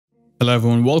Hello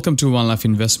everyone, welcome to One Life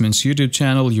Investments YouTube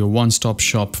channel, your one-stop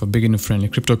shop for beginner-friendly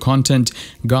crypto content,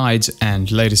 guides,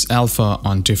 and latest alpha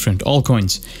on different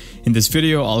altcoins. In this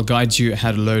video, I'll guide you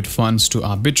how to load funds to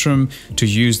Arbitrum to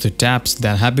use the dApps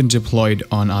that have been deployed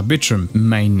on Arbitrum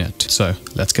mainnet. So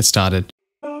let's get started.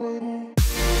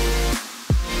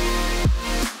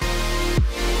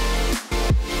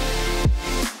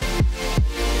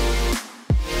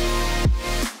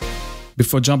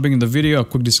 Before jumping in the video, a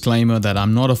quick disclaimer that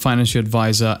I'm not a financial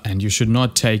advisor and you should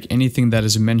not take anything that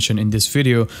is mentioned in this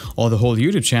video or the whole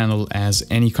YouTube channel as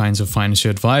any kinds of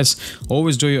financial advice.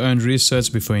 Always do your own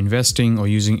research before investing or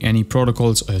using any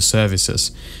protocols or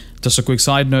services. Just a quick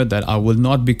side note that I will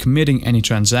not be committing any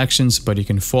transactions, but you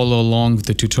can follow along with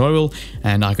the tutorial,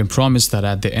 and I can promise that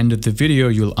at the end of the video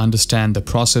you'll understand the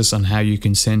process on how you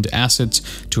can send assets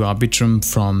to Arbitrum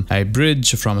from a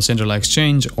bridge, from a centralized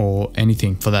exchange, or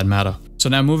anything for that matter. So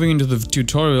now moving into the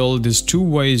tutorial, there's two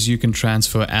ways you can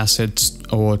transfer assets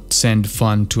or send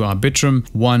fund to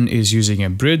Arbitrum. One is using a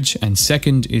bridge, and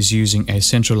second is using a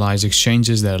centralized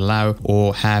exchanges that allow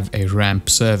or have a ramp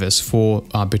service for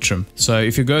Arbitrum. So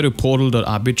if you go to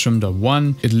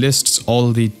portal.arbitrum.one, it lists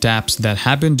all the dApps that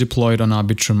have been deployed on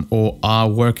Arbitrum or are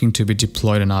working to be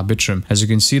deployed on Arbitrum. As you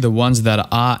can see, the ones that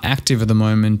are active at the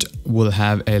moment will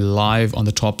have a live on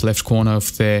the top left corner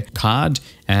of their card,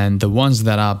 and the ones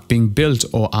that are being built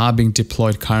or are being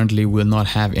deployed currently will not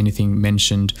have anything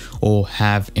mentioned or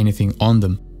have anything on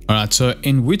them. Alright, so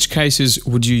in which cases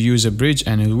would you use a bridge,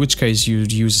 and in which case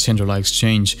you'd use a centralized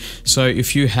exchange? So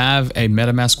if you have a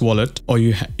Metamask wallet, or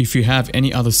if you have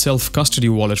any other self-custody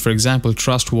wallet, for example,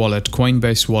 Trust Wallet,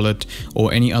 Coinbase wallet,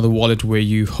 or any other wallet where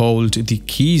you hold the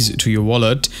keys to your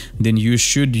wallet, then you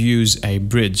should use a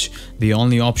bridge. The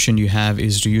only option you have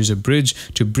is to use a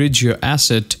bridge to bridge your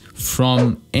asset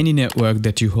from any network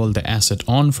that you hold the asset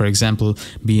on, for example,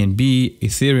 BNB,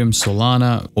 Ethereum,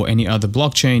 Solana, or any other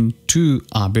blockchain, to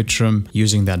Arbitrum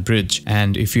using that bridge.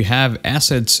 And if you have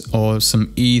assets or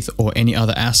some ETH or any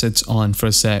other assets on, for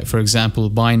example,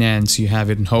 Binance, you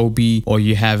have it in Huobi, or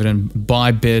you have it in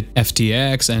Bybit,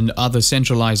 FTX, and other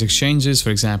centralized exchanges, for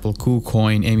example,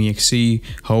 Kucoin, MEXC,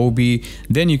 Huobi,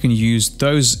 then you can use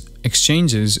those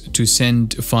exchanges to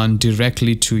send fund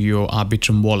directly to your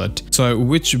Arbitrum wallet. So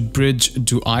which bridge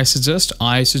do I suggest?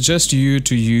 I suggest you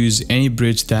to use any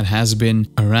bridge that has been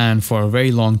around for a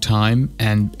very long time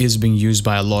and is being used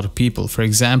by a lot of people. For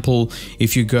example,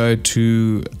 if you go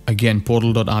to, again,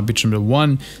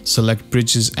 portal.arbitrum.one, select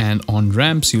bridges and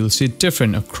on-ramps, you will see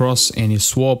different across any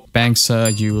swap.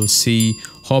 Banksa, you will see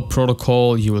Hop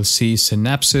protocol, you will see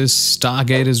Snaypse,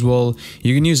 Stargate as well.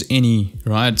 You can use any,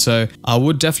 right? So I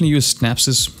would definitely use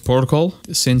Snaypse protocol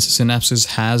since Snaypse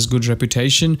has good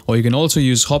reputation, or you can also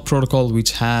use Hop protocol,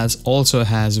 which also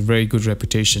has a very good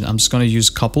reputation. I'm just going to use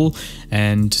couple,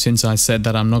 and since I said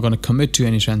that I'm not going to commit to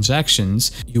any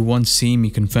transactions, you won't see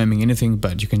me confirming anything,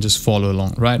 but you can just follow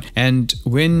along, right? And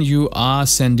when you are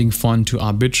sending fund to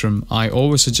Arbitrum, I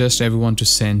always suggest everyone to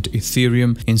send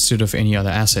Ethereum instead of any other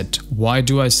asset. Why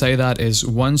do I say that? Is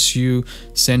once you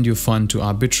send your fund to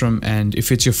Arbitrum, and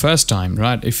if it's your first time,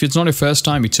 right? If it's not your first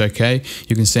time, it's okay.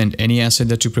 You can send any asset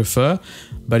that you prefer.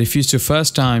 But if it's your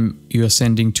first time you are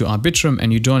sending to Arbitrum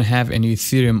and you don't have any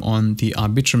Ethereum on the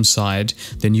Arbitrum side,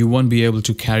 then you won't be able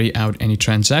to carry out any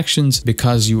transactions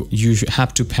because you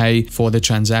have to pay for the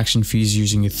transaction fees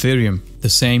using Ethereum. The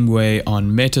same way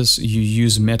on Metis, you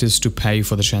use Metis to pay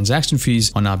for the transaction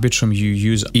fees. On Arbitrum, you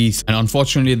use ETH. And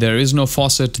unfortunately, there is no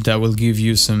faucet that will give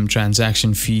you some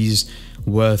transaction fees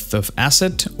worth of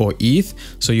asset or ETH.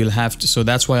 So you'll have to, so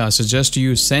that's why I suggest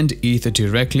you send ETH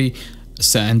directly,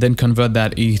 and then convert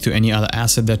that ETH to any other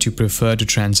asset that you prefer to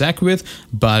transact with.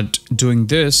 But doing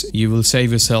this, you will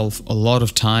save yourself a lot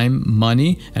of time,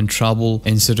 money, and trouble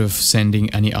instead of sending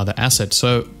any other asset.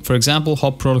 So for example,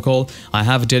 Hop protocol, I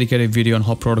have a dedicated video on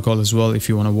Hop protocol as well if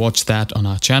you want to watch that on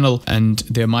our channel, and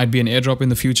there might be an airdrop in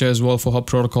the future as well for Hop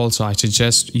protocol. So I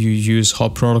suggest you use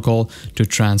Hop protocol to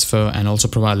transfer and also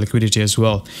provide liquidity as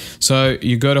well. So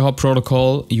you go to Hop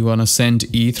protocol, you want to send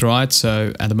ETH, right?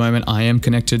 So at the moment I am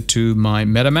connected to my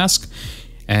Metamask,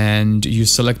 and you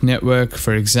select network.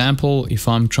 For example, if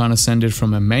I'm trying to send it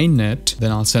from a mainnet,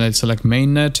 then I'll select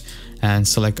mainnet and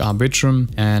select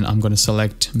Arbitrum, and I'm going to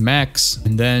select max,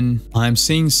 and then I'm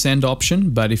seeing send option.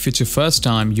 But if it's your first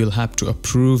time, you'll have to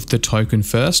approve the token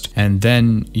first, and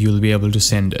then you'll be able to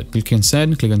send it. Click on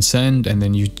send, and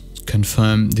then you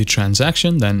confirm the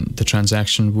transaction, then the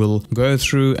transaction will go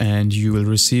through and you will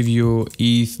receive your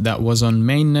ETH that was on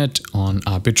mainnet on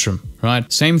Arbitrum,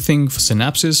 right? Same thing for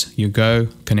Snaypse. You go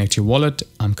connect your wallet.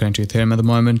 I'm connected to Ethereum at the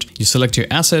moment. You select your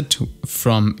asset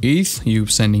from ETH. You're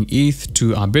sending ETH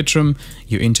to Arbitrum.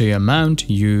 You enter your amount.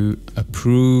 You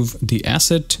approve the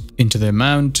asset into the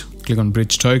amount. Click on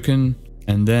bridge token.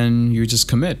 And then you just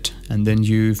commit, and then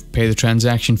you pay the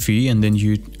transaction fee, and then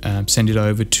you send it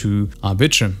over to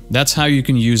Arbitrum. That's how you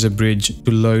can use a bridge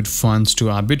to load funds to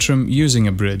Arbitrum using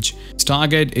a bridge.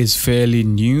 Stargate is fairly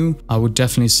new. I would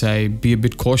definitely say be a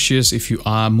bit cautious if you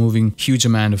are moving huge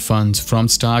amount of funds from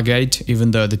Stargate.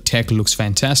 Even though the tech looks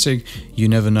fantastic, you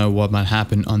never know what might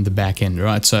happen on the back end,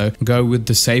 right? So go with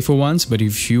the safer ones, but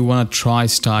if you want to try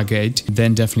Stargate,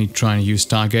 then definitely try and use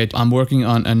Stargate. I'm working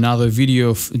on another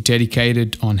video dedicated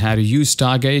on how to use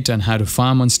Stargate and how to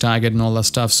farm on Stargate and all that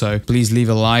stuff. So please leave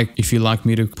a like if you'd like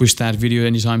me to push that video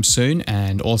anytime soon,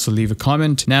 and also leave a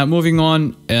comment. Now moving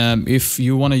on, if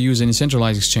you want to use any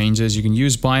centralized exchanges, you can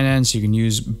use Binance, you can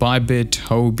use Bybit,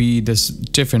 Huobi, there's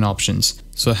different options.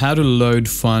 So how to load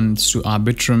funds to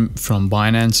Arbitrum from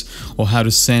Binance, or how to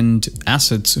send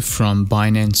assets from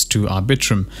Binance to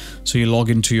Arbitrum. So you log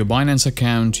into your Binance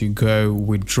account, you go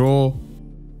withdraw,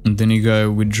 and then you go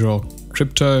withdraw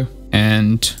crypto,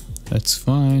 and that's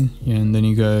fine. Yeah, and then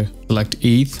you go select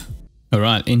ETH. All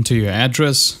right, enter your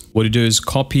address. What you do is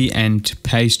copy and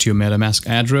paste your MetaMask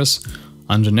address.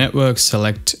 Under network,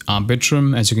 select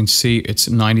Arbitrum. As you can see, it's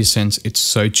 90 cents. It's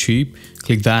so cheap.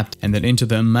 Click that and then enter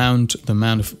the amount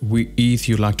of ETH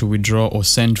you'd like to withdraw or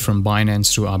send from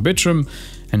Binance to Arbitrum.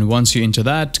 And once you enter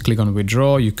that, click on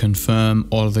withdraw. You confirm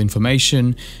all of the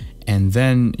information, and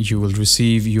then you will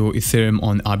receive your Ethereum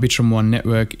on Arbitrum One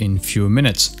network in few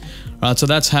minutes. So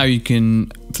that's how you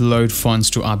can load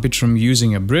funds to Arbitrum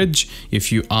using a bridge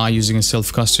if you are using a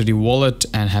self-custody wallet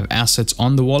and have assets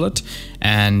on the wallet.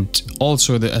 And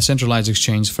also a centralized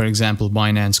exchange, for example,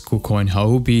 Binance, Kucoin,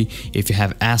 Huobi, if you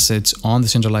have assets on the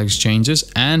centralized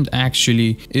exchanges, and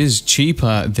actually is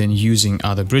cheaper than using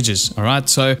other bridges. All right,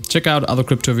 so check out other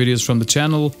crypto videos from the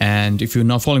channel. And if you're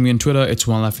not following me on Twitter, it's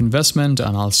One Life Investment,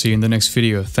 and I'll see you in the next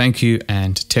video. Thank you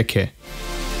and take care.